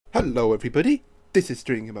Hello everybody, this is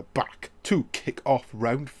StrangerGamer back to kick off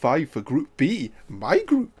round 5 for Group B, my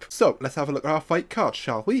group. So let's have a look at our fight cards,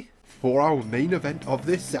 shall we? For our main event of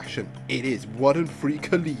this session, it is 1-3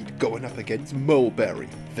 Khalid going up against Mulberry.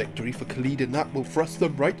 Victory for Khalid in that will thrust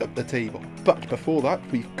them right up the table. But before that,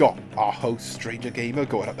 we've got our host StrangerGamer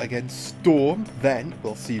going up against Storm. Then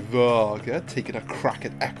we'll see Vhagar taking a crack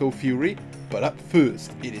at Eccofury. But up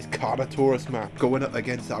first, it is CarnotaurusMan going up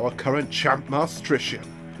against our current champ Maastrichtian,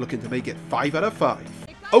 looking to make it 5 out of 5.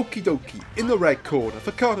 Okie dokie, in the red corner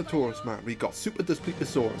for CarnotaurusMan, we got Super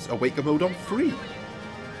Dinosaur Awaken Mode on 3.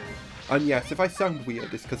 And yes, if I sound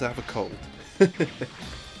weird, it's because I have a cold.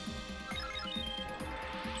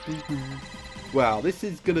 Well, this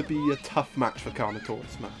is going to be a tough match for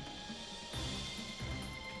CarnotaurusMan.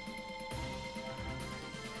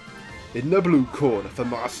 In the blue corner for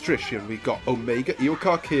Maastrichtian, we got Omega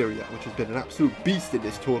Eccofury, which has been an absolute beast in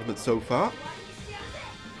this tournament so far.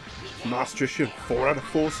 Maastrichtian 4 out of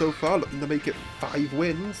 4 so far, looking to make it 5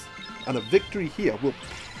 wins. And a victory here will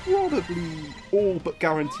probably all but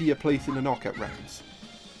guarantee a place in the knockout rounds.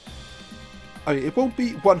 I mean, it won't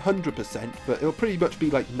be 100%, but it'll pretty much be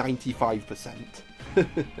like 95%.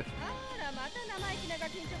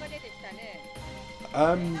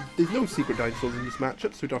 There's no secret dinosaurs in this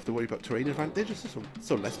matchup, so we don't have to worry about terrain advantages,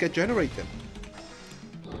 so let's get generating.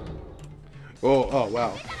 Oh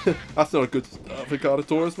wow. That's not a good start for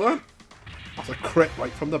CarnotaurusMan. That's a crit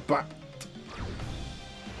right from the back.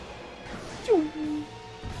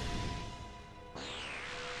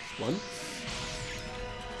 Once.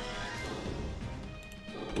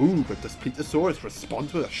 Ooh, but does Dinosaur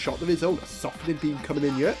respond with a shot of his own? A softening beam coming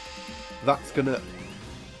in here. That's going to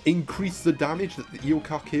increase the damage that the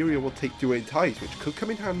Eccofury will take during ties, which could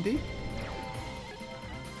come in handy.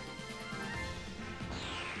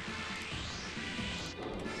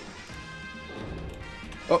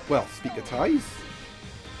 Oh, well, speak of ties.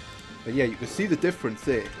 But yeah, you can see the difference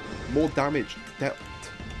there. More damage dealt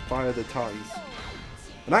via the ties.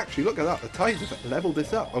 And actually, look at that, the ties have leveled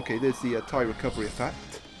this up. Okay, there's the tie recovery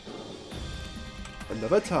effect.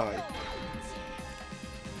 Another tie.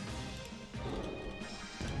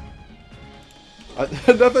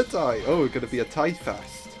 Another tie. Oh, we're going to be a tie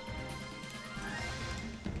fest.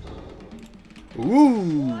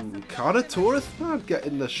 Ooh, CarnotaurusMan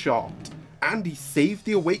getting the shot. And he saved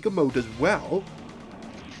the Awaken Mode as well,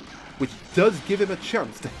 which does give him a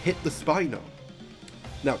chance to hit the Spino.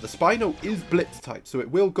 Now, the Spino is Blitz type, so it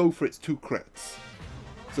will go for its 2 crits.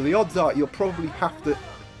 So the odds are you'll probably have to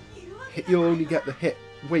hit, you'll only get the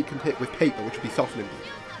awakened hit with paper, which would be softening.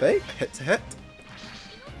 Okay, hit's a hit.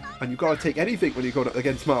 And you've got to take anything when you're going up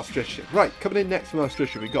against Maastrichtian. Right, coming in next for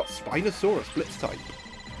Maastrichtian, we've got Spinosaurus Blitz type.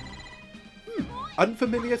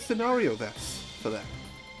 Unfamiliar scenario this for them.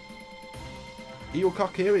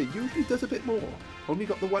 Eccofury usually does a bit more. Only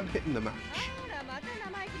got the 1 hit in the match.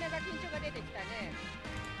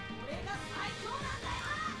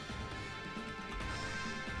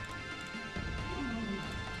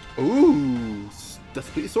 Ooh, the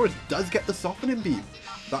Spinosaurus does get the softening beam.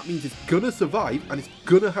 That means it's gonna survive and it's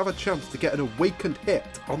gonna have a chance to get an awakened hit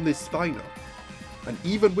on this Spino. And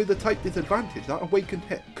even with the type disadvantage, that awakened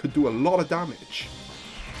hit could do a lot of damage.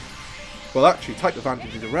 Well, actually, type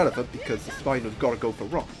advantage is irrelevant because the Spino's got to go for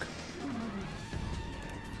rock.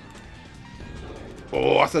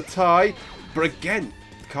 Oh, that's a tie. But again,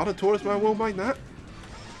 CarnotaurusMan won't mind that.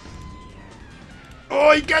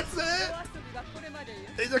 Oh, he gets it!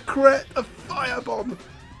 It's a crit, a firebomb.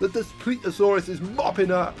 The Dinosaurus is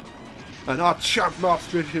mopping up. And our champ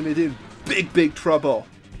Maastrichtian is in big trouble.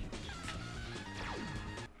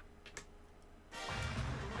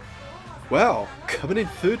 Well, coming in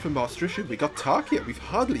third for Maastrichtian, we got Tarkia. We've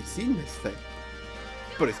hardly seen this thing.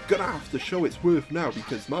 But it's gonna have to show its worth now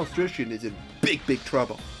because Maastrichtian is in big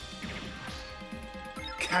trouble.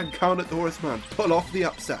 Can CarnotaurusMan pull off the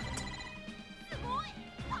upset?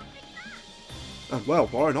 And well,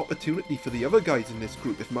 what an opportunity for the other guys in this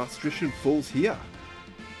group if Maastrichtian falls here.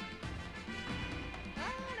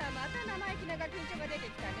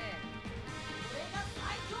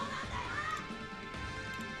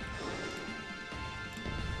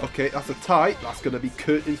 Okay, that's a tie. That's going to be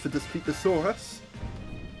curtains for Dinosaurus.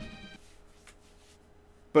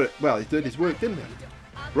 But, well, he did his work, didn't he?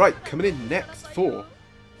 Right, coming in next for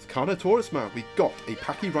CarnotaurusMan, we got a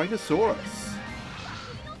Pachyrhinosaurus.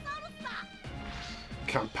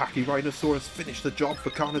 Can Pachyrhinosaurus finish the job for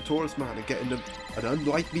CarnotaurusMan and getting an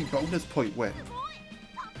unlikely bonus point win?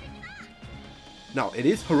 Now, it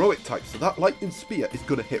is heroic type, so that lightning spear is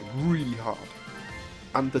going to hit really hard.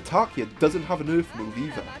 And the Tarkia doesn't have an earth move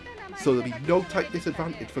either, so there'll be no type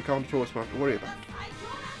disadvantage for CarnotaurusMan to worry about.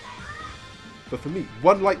 But for me,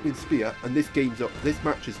 one lightning spear and this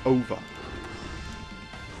match is over.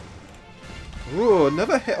 Oh,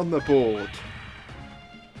 another hit on the board.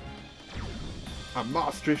 And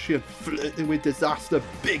Maastrichtian flirting with disaster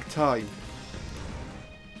big time.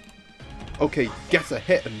 Okay, gets a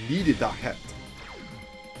hit and needed that hit.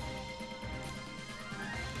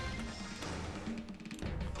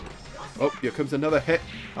 Oh, here comes another hit.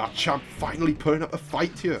 Our champ finally putting up a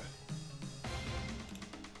fight here.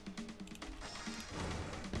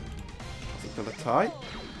 That's another tie.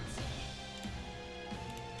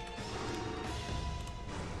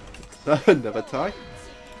 Another tie.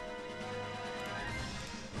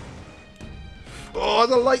 Oh,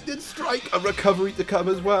 the lightning strike! A recovery to come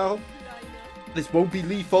as well. This won't be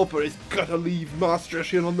lethal, but it's gonna leave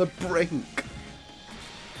Maastrichtian on the brink.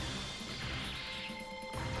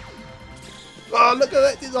 Oh, look at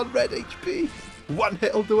that! He's on red HP. One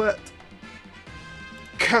hit will do it.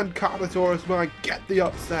 Can CarnotaurusMan get the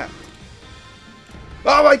upset?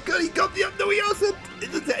 Oh my god, he got the up. No, he hasn't.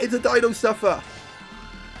 It's a Dino Stuffer.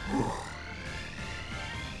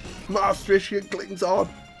 Maastrichtian clings on.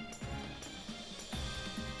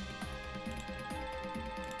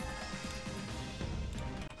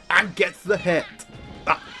 And gets the hit.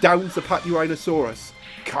 That downs the Pachyrhinosaurus.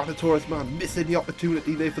 CarnotaurusMan missing the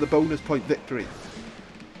opportunity there for the bonus point victory.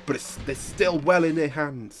 But they're still well in their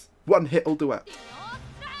hands. One hit will do it.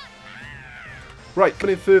 Right,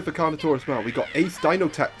 coming in third for CarnotaurusMan, we got Ace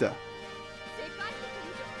Dinotector.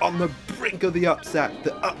 On the brink of the upset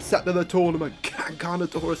of the tournament. Can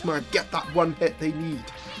CarnotaurusMan get that one hit they need?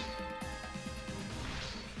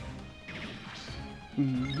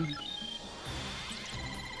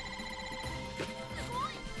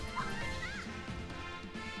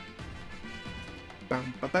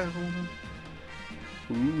 Bam, ba, bam.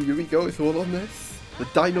 Ooh, here we go, it's all on this. The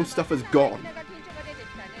Dino Stuffer's gone.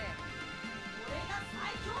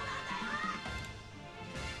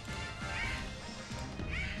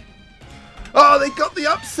 Oh, they got the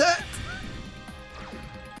upset!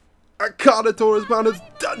 And CarnotaurusMan has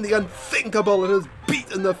done the unthinkable and has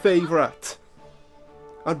beaten the favourite.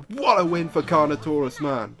 And what a win for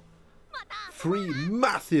CarnotaurusMan. 3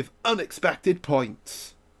 massive, unexpected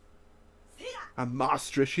points. And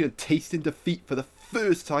Maastrichtian tasting defeat for the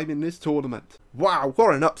first time in this tournament. Wow,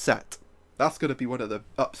 what an upset. That's going to be one of the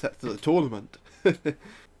upsets of the tournament.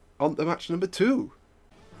 On to match number 2.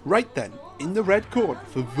 Right then, in the red corner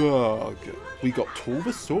for Vhagar, we got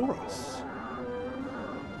Torvosaurus.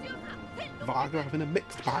 Vhagar having a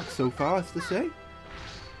mixed bag so far, as to say.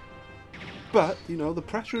 But, you know, the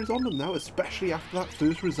pressure is on them now, especially after that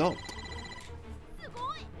first result.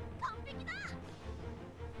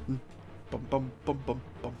 Bum, bum, bum, bum,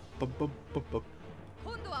 bum, bum, bum, bum, bum.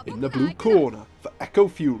 In the blue corner for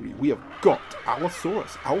Eccofury, we have got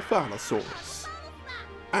Allosaurus, Alpha Allosaurus.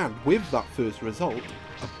 And with that first result,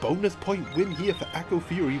 a bonus point win here for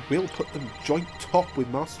Eccofury will put them joint top with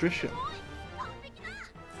Maastrichtian.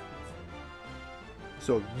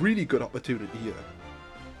 So a really good opportunity here.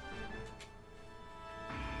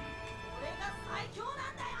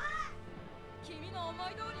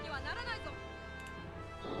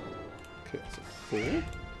 Okay, that's a 4.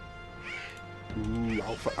 Ooh,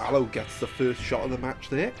 Alpha Allo gets the first shot of the match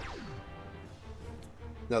there.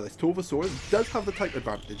 Now this Torvosaurus does have the type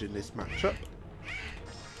advantage in this matchup.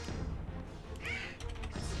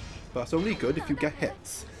 But that's only good if you get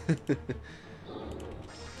hits.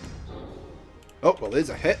 Oh, well there's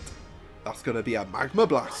a hit. That's going to be a Magma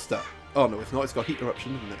Blaster. Oh no, it's not. It's got Heat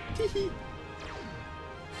Eruption, isn't it?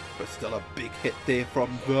 But still a big hit there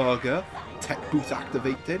from Vhagar. Tech Boost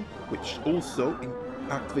activating, which also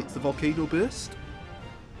activates the Volcano Burst.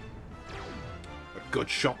 A good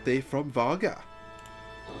shot there from Vhagar.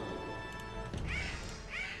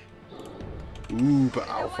 Ooh, but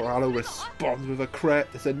Alpha Allo responds with a crit.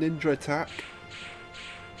 It's a ninja attack.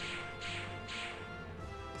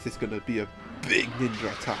 This is going to be a big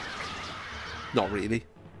ninja attack. Not really.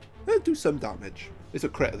 It'll do some damage. It's a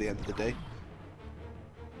crit at the end of the day.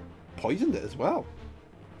 Poisoned it as well.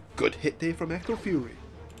 Good hit there from Eccofury.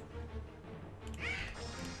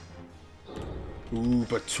 Ooh,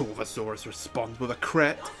 but Torvosaurus responds with a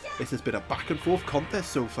crit. This has been a back and forth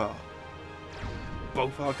contest so far.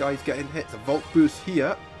 Both our guys getting hits. A Volt Boost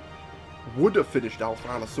here would have finished Alpha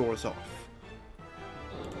Allosaurus off.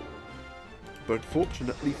 But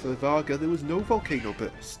unfortunately for Vhagar, there was no Volcano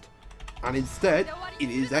Burst. And instead, it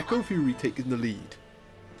is Eccofury taking the lead.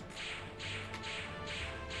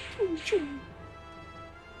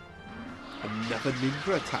 Another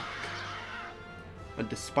ninja attack. And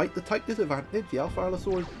despite the type disadvantage, the Alpha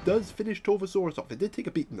Allosaurus does finish Torvosaurus off. It did take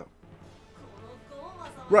a beating though.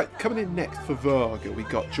 Right, coming in next for Vhagar, we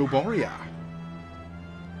got Joboria.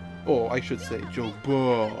 Or I should say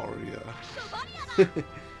Joboria.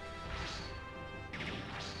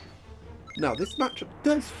 Now, this matchup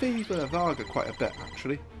does favour Vhagar quite a bit,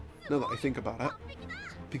 actually, now that I think about it.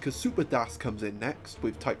 Because Super Das comes in next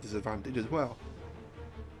with type disadvantage as well.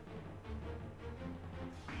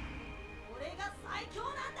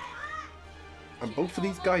 And both of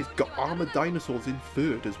these guys got armoured dinosaurs in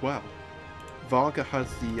third as well. Vhagar has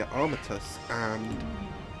the Armatus and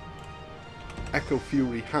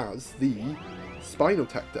Eccofury has the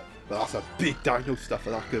Spinotector. But that's a big dino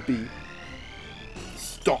stuffer that could be.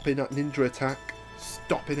 Stopping that ninja attack,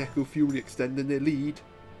 stopping Eccofury extending their lead.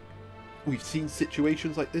 We've seen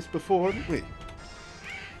situations like this before, haven't we?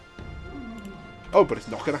 Oh, but it's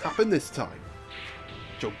not going to happen this time.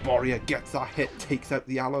 Joboria gets that hit, takes out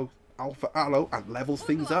the Alpha Allo and levels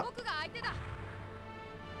things up.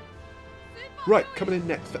 Right, coming in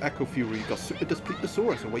next for Eccofury, you've got Super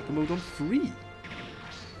Displetosaurus, Awakened Mode on 3.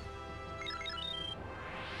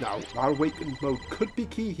 Now, our Awakened Mode could be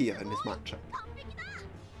key here in this matchup.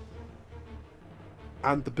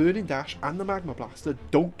 And the Burning Dash and the Magma Blaster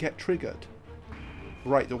don't get triggered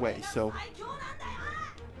right away, so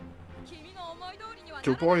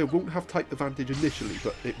Joboria won't have type advantage initially,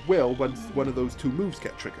 but it will once one of those two moves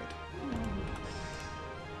get triggered.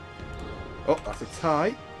 Oh, that's a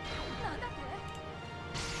tie.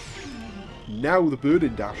 Now the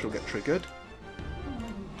Burning Dash will get triggered.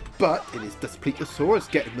 But it is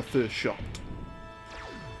Displetosaurus getting the first shot.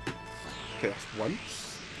 Okay, that's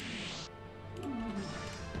once.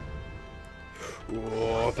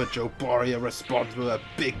 Oh, but Joboria responds with a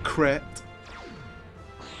big crit.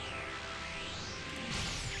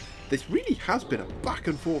 This really has been a back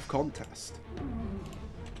and forth contest.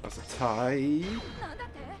 That's a tie.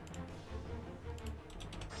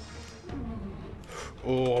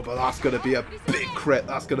 Oh, but that's going to be a big crit.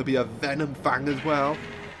 That's going to be a Venom Fang as well.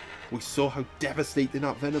 We saw how devastating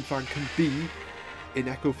that Venom Fang can be in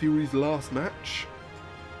Eccofury's last match.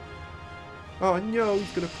 Oh no, he's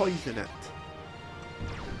going to poison it.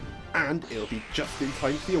 And it'll be just in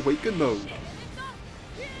time for the Awakened Mode.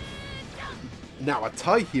 Now, a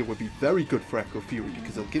tie here would be very good for Eccofury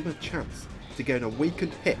because it'll give him a chance to get an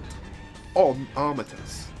Awakened hit on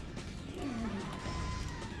Armatus.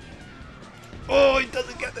 Oh, he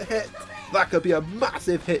doesn't get the hit. That could be a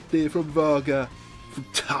massive hit there from Vhagar. From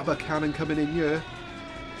Tabba Cannon coming in here.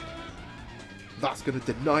 That's going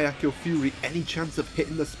to deny Eccofury any chance of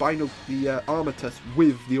hitting the Armatus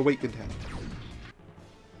with the Awakened head.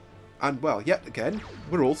 And, well, yet again,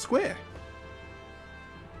 we're all square.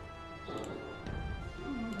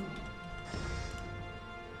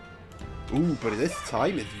 Ooh, but this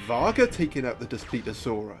time it's Vhagar taking out the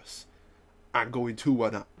Displetosaurus. And going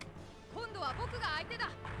 2-1 up.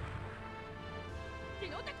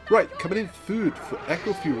 Right, coming in third for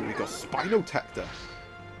Eccofury, we got Spinotector.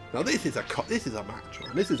 Now this is a match,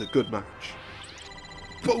 man. This is a good match.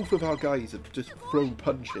 Both of our guys have just thrown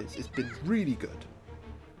punches. It's been really good.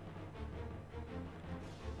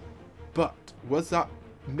 But was that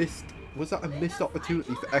a missed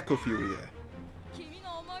opportunity for Eccofury here?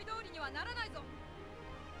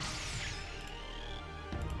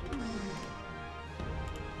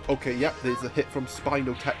 Okay, yep, there's a hit from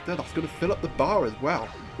Spinotector. That's going to fill up the bar as well,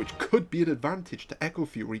 which could be an advantage to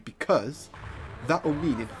Eccofury because that will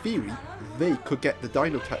mean, in theory, they could get the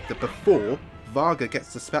Dinotector before Vhagar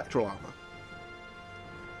gets the Spectral Armor.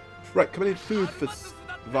 Right, coming in third for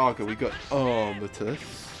Vhagar, we got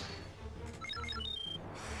Armatus.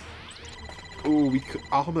 Oh,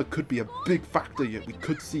 armor could be a big factor here. We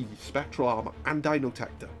could see Spectral Armor and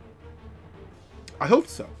Dinotector. I hope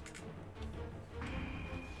so.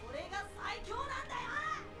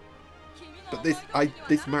 But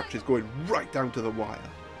this match is going right down to the wire.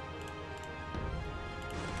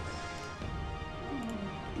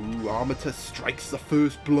 Ooh, Armatus strikes the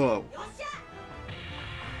first blow.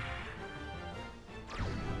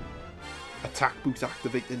 Attack boost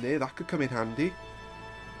activating there, that could come in handy.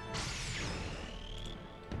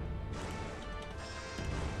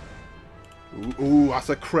 Ooh, that's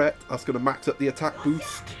a crit. That's going to max up the attack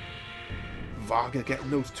boost. Vhagar getting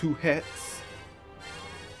those 2 hits.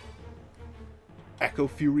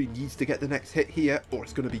 Eccofury needs to get the next hit here, or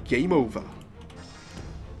it's going to be game over.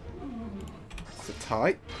 It's a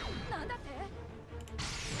tie.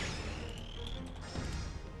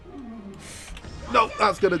 No,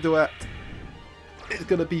 that's going to do it. It's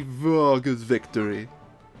going to be Vhagar's victory.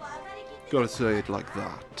 Gotta say it like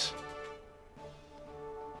that.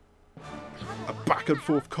 A back and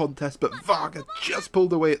forth contest, but Vhagar just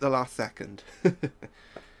pulled away at the last second.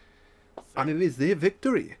 And it is their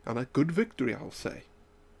victory, and a good victory, I'll say.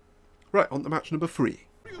 Right, on to match number 3.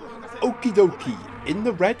 Okie dokie, in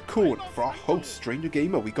the red corner for our host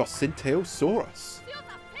StrangerGamer, we got Synteosaurus.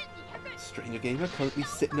 StrangerGamer currently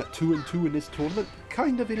sitting at 2-2 in this tournament,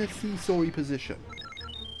 kind of in a seesawy position.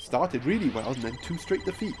 Started really well and then 2 straight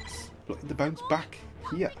defeats, looking to bounce back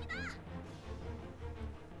here.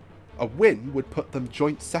 A win would put them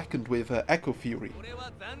joint second with Eccofury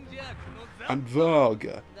and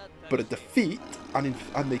Vhagar, but a defeat and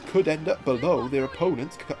they could end up below their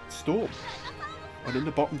opponent's Storm. And in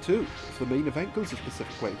the bottom 2, if the main event goes a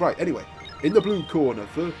specific way. Right, anyway, in the blue corner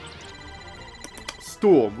for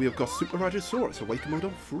Storm, we have got Super Rajasaurus, Awaken Mode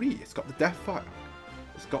on 3. It's got the Death Fire.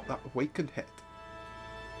 It's got that Awakened hit.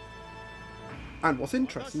 And what's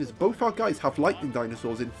interesting is both our guys have Lightning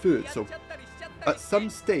Dinosaurs in third, so at some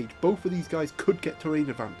stage, both of these guys could get terrain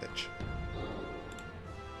advantage.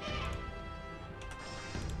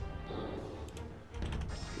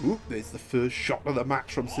 Ooh, there's the first shot of the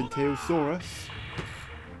match from Synteosaurus.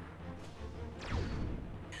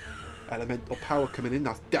 Elemental power coming in,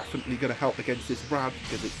 that's definitely going to help against this Rad,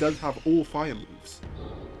 because it does have all fire moves.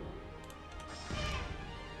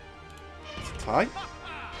 It's a tie.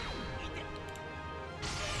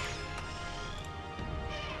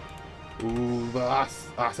 Ooh,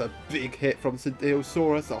 that's a big hit from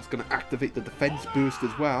Synteosaurus. That's going to activate the defense boost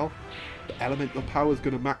as well. The elemental power is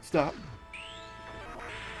going to max up.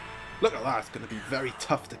 Look at that, it's going to be very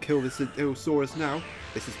tough to kill this Synteosaurus now.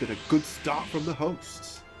 This has been a good start from the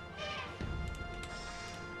hosts.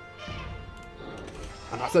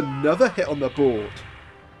 And that's another hit on the board.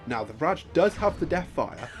 Now, the Raj does have the Death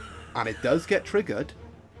Fire, and it does get triggered,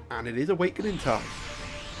 and it is awakening time.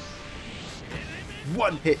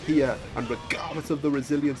 One hit here, and regardless of the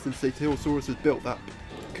resilience that Synteosaurus has built up,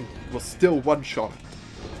 will still one-shot it.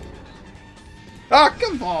 Ah,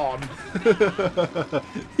 come on!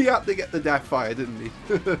 He had to get the Death Fire, didn't he?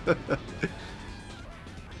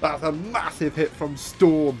 That's a massive hit from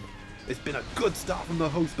Storm. It's been a good start from the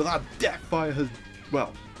host, but that Death Fire has,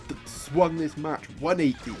 well, swung this match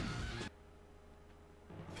 180.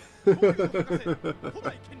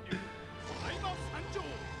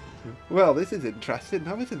 Well, this is interesting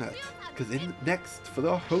now, isn't it? Because next for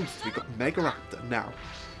the host, we've got Megaraptor. Now,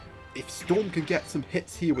 if Storm can get some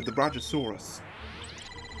hits here with the Rajasaurus,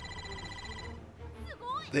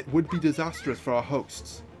 it would be disastrous for our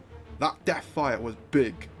hosts. That Death Fire was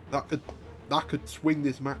big. That could swing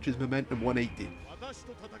this match's momentum 180.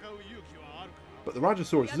 But the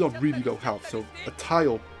Rajasaurus is on really low health, so a tie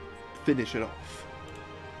will finish it off.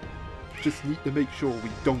 Just need to make sure we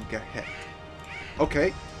don't get hit.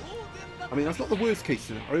 Okay. I mean, that's not the worst case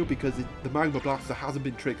scenario because the Magma Blaster hasn't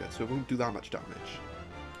been triggered, so it won't do that much damage.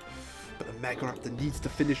 But the Megaraptor needs to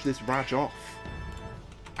finish this Raj off.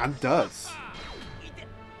 And does.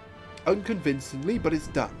 Unconvincingly, but it's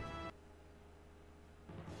done.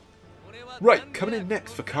 Right, coming in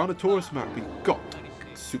next for CarnotaurusMan, we've got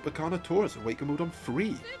Super Carnotaurus, Awaken Mode on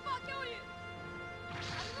 3.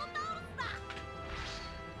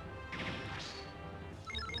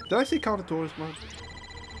 Did I say CarnotaurusMan?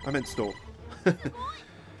 I meant Storm.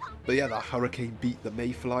 But yeah, that Hurricane beat the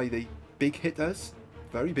Mayfly. They big hitters.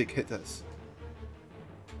 Very big hitters.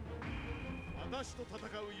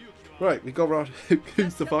 Right, we got around who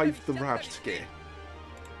survived the Raj scare.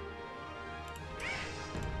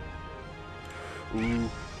 Ooh,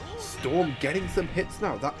 Storm getting some hits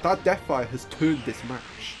now. That Death Fire has turned this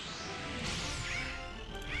match.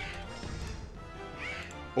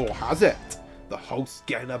 Or has it? The host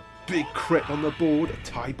getting a big crit on the board. A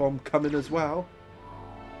tie bomb coming as well.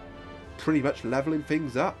 Pretty much leveling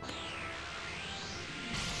things up.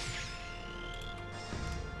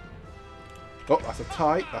 Oh, that's a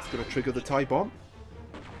tie. That's going to trigger the tie bomb.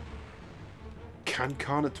 Can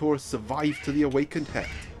Carnotaurus survive to the awakened hit?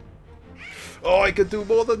 Oh, I could do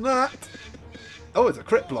more than that. Oh, it's a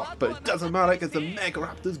crit block, but it doesn't matter because the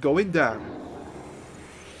Megaraptor's going down.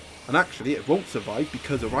 And actually, it won't survive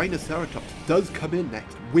because a Rhinoceratops does come in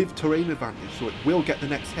next with terrain advantage, so it will get the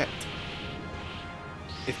next hit.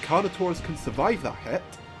 If Carnotaurus can survive that hit,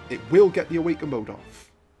 it will get the Awaken Mode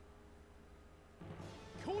off.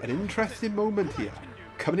 An interesting moment here.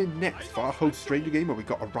 Coming in next for our host StrangerGamer, we've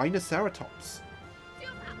got a Rhinoceratops.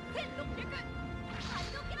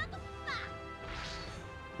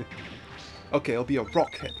 Okay, it'll be a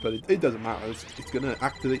rock hit, but it doesn't matter. It's going to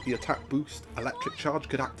activate the attack boost. Electric charge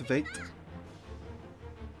could activate.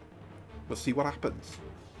 We'll see what happens.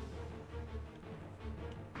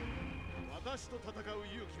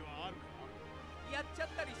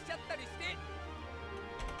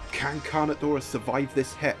 Can Carnotaurus survive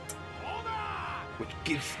this hit? which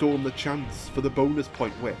gives Storm the chance for the bonus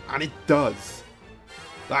point win. And it does.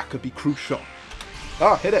 That could be crucial.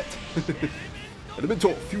 Ah, hit it.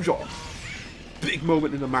 Elemental Fusion. Big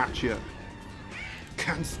moment in the match here.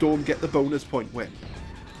 Can Storm get the bonus point win?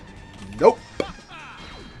 Nope.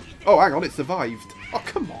 Oh, hang on, it survived. Oh,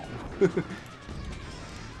 come on.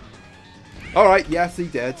 Alright, yes, he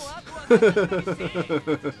did.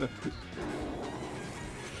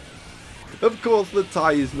 Of course, the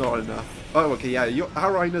tie is not enough. Oh, okay, yeah,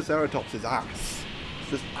 our Rhinoceratops is ass.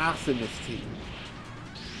 There's ass in this team.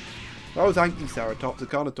 If I was Ankyceratops, the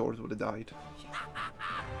Carnotaurus would have died.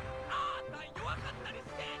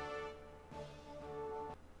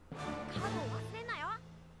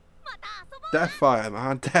 Deathfire,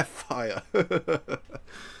 man, Deathfire.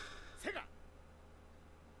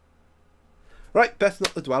 Right, best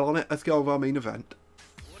not to dwell on it. Let's go over our main event.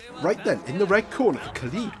 Right then, in the red corner for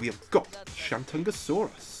Khalid, we have got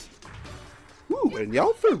Shantungosaurus. Ooh, we're in the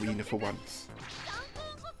Alpha Arena for once.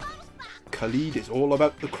 Khalid is all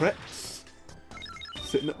about the crits.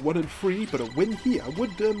 Sitting at 1 and 3, but a win here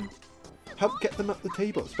would help get them at the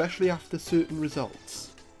table, especially after certain results.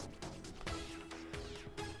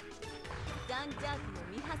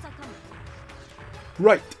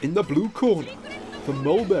 Right, in the blue corner, for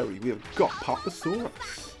Mulberry, we have got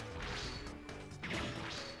Papasaurus.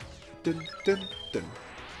 Dun, dun, dun.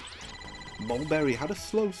 Mulberry had a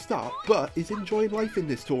slow start, but is enjoying life in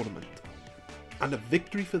this tournament. And a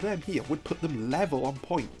victory for them here would put them level on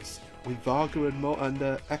points with Vhagar and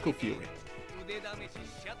Eccofury.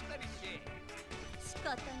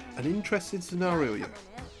 An interesting scenario here.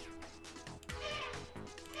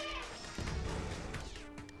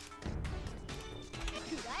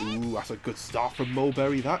 Ooh, that's a good start from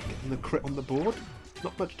Mulberry, that, getting the crit on the board.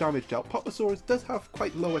 Not much damage dealt. Papasaurus does have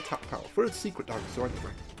quite low attack power for a secret dinosaur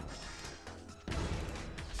anyway.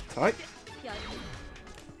 It's tight.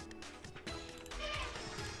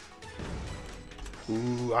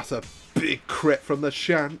 Ooh, that's a big crit from the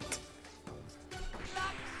Shant.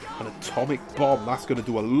 An atomic bomb, that's going to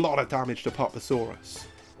do a lot of damage to Papasaurus.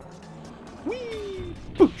 Whee!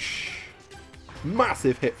 Boosh!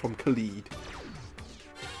 Massive hit from Khalid.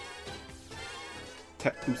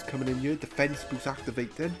 Tech boost coming in here, defense boost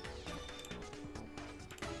activated.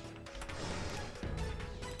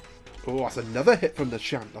 Oh, that's another hit from the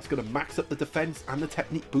Shant. That's going to max up the defense and the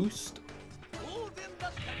technique boost.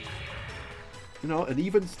 You know, an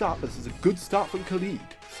even start. This is a good start from Khalid.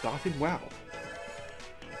 Starting well.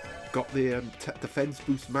 Got the defense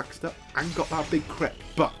boost maxed up and got that big crit.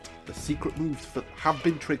 But the secret moves have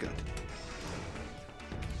been triggered.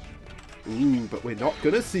 Ooh, but we're not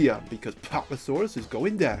going to see them because Papasaurus is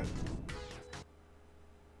going down.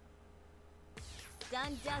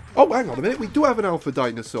 Oh, hang on a minute. We do have an alpha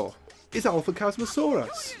dinosaur. It's Alpha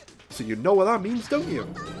Chasmosaurus. So you know what that means, don't you?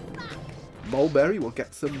 Mulberry will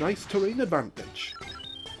get some nice terrain advantage.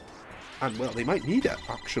 And, well, they might need it,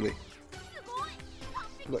 actually.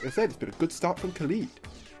 Like I said, it's been a good start from Khalid.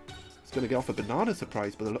 It's going to get off a banana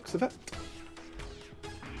surprise by the looks of it.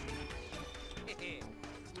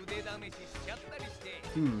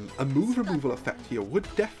 A move removal effect here would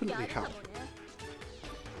definitely help.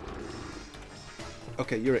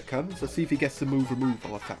 Okay, here it comes. Let's see if he gets the move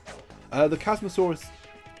removal effect. The Chasmosaurus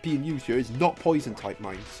being used here is not poison type,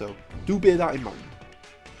 mind, so do bear that in mind.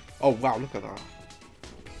 Oh wow, look at that.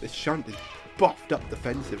 This Shant is buffed up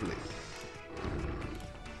defensively.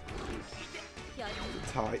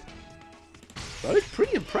 Tight. That is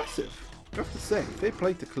pretty impressive, I have to say. Fair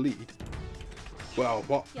play to Khalid. Well,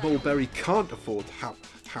 what Mulberry can't afford to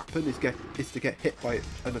happen is to get hit by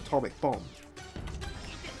an atomic bomb.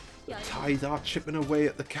 The ties are chipping away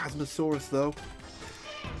at the Chasmosaurus though.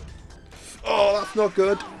 Oh, that's not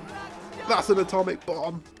good. That's an atomic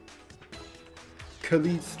bomb.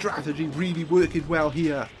 Khalid's strategy really working well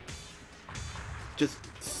here. Just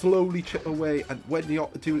slowly chip away, and when the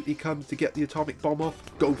opportunity comes to get the atomic bomb off,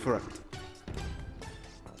 go for it.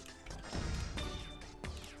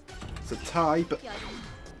 It's a tie, but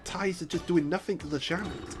ties are just doing nothing to the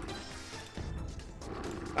Shant.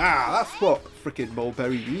 Ah, that's what freaking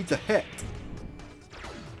Mulberry needs, a hit.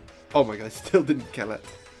 Oh my god, still didn't kill it.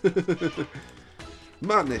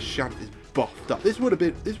 Man, this Shant is buffed up. This would have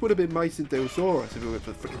been Maastrichtian if it went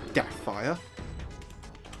for freaking Deathfire.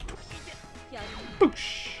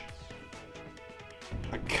 Boosh!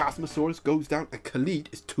 And Chasmosaurus goes down, and Khalid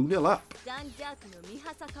is 2-0 up.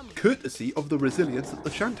 Courtesy of the resilience that the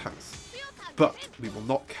Shant has. But we will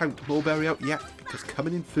not count Mulberry out yet, because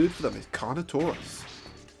coming in third for them is Carnotaurus.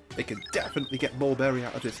 They can definitely get Mulberry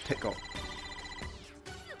out of this pickle.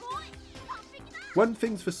 One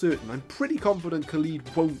thing's for certain, I'm pretty confident Khalid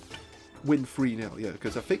won't win 3-0 here,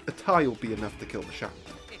 because I think the tie will be enough to kill the Shant.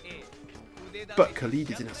 But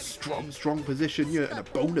Khalid is in a strong position here, and a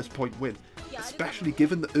bonus point win, especially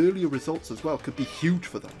given the earlier results as well, could be huge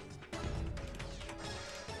for them.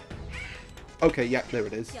 Okay, yeah, there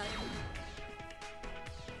it is.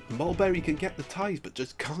 Mulberry can get the ties, but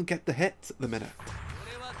just can't get the hits at the minute.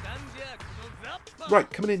 Right,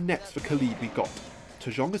 coming in next for Khalid, we got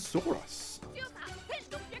Dinosaur.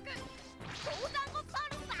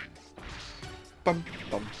 Bum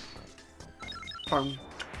bum. Bang.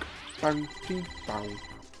 Bang, ching, bang.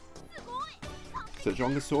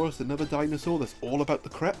 Dinosaur, another dinosaur that's all about the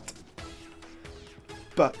crit.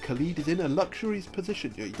 But Khalid is in a luxurious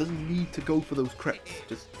position here. He doesn't need to go for those crits.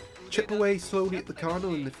 Just chip away slowly at the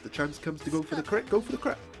Carno, and if the chance comes to go for the crit, go for the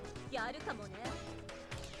crit.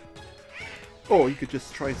 Or you could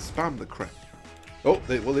just try and spam the crit. Oh,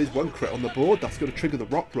 well, there's one crit on the board. That's going to trigger the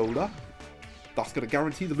rock roller. That's going to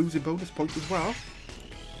guarantee the losing bonus point as well.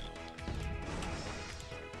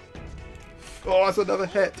 Oh, that's another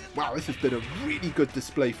hit. Wow, this has been a really good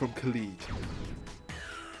display from Khalid.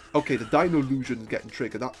 Okay, the Dino Illusion is getting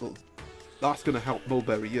triggered. That's going to help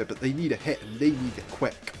Mulberry here, but they need a hit, and they need it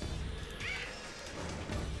quick.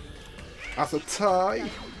 That's a tie.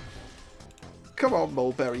 Come on,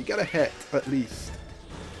 Mulberry, get a hit, at least.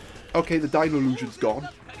 Okay, the Dino Illusion's gone.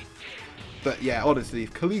 But yeah, honestly,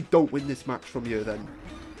 if Khalid don't win this match from here, then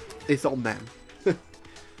it's on them.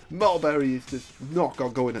 Mulberry is just not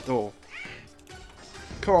going at all.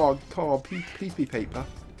 Come on, please be paper.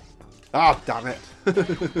 Ah, damn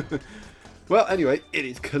it. Well, anyway, it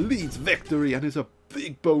is Khalid's victory, and it's a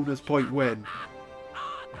big bonus point win.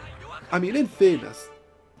 I mean, in fairness,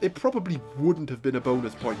 it probably wouldn't have been a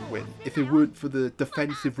bonus point win if it weren't for the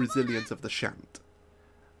defensive resilience of the Shant.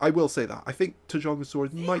 I will say that. I think Dinosaur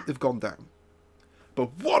might have gone down. But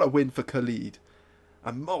what a win for Khalid.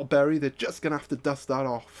 And Mulberry, they're just going to have to dust that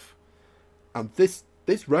off. And this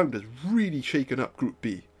round has really shaken up Group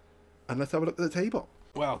B. And let's have a look at the table.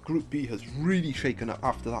 Well, Group B has really shaken up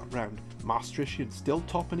after that round. Maastrichtian still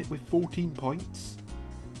topping it with 14 points.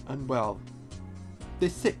 And well,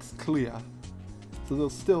 there's 6 clear. So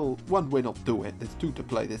there's still one win will do it. There's 2 to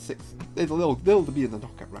play. There's 6. They'll be in the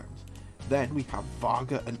knockout rounds. Then we have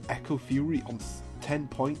Vhagar and Eccofury on 10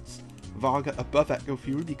 points. Vhagar above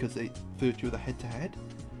Eccofury because they virtue of the head-to-head.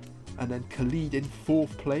 And then Khalid in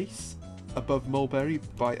 4th place above Mulberry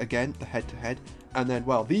by, again, the head-to-head. And then,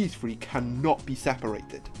 well, these 3 cannot be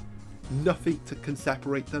separated. Nothing can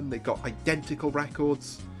separate them. They've got identical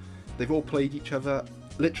records. They've all played each other.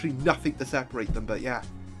 Literally nothing to separate them. But yeah,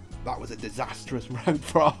 that was a disastrous round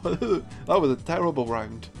for that was a terrible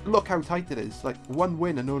round. Look how tight it is. Like, one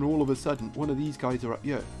win and then all of a sudden, one of these guys are up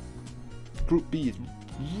here. Group B is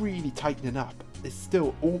really tightening up. There's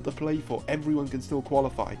still all to play for. Everyone can still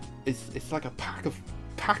qualify. It's like a pack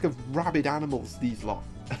of rabid animals, these lot.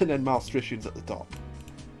 And then Maastrichtian's at the top.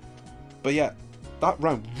 But yeah, that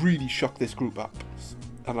round really shook this group up.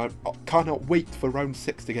 And I cannot wait for round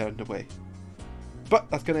 6 to get underway. But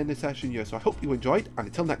that's going to end this session here. So I hope you enjoyed. And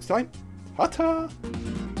until next time, ta-ta!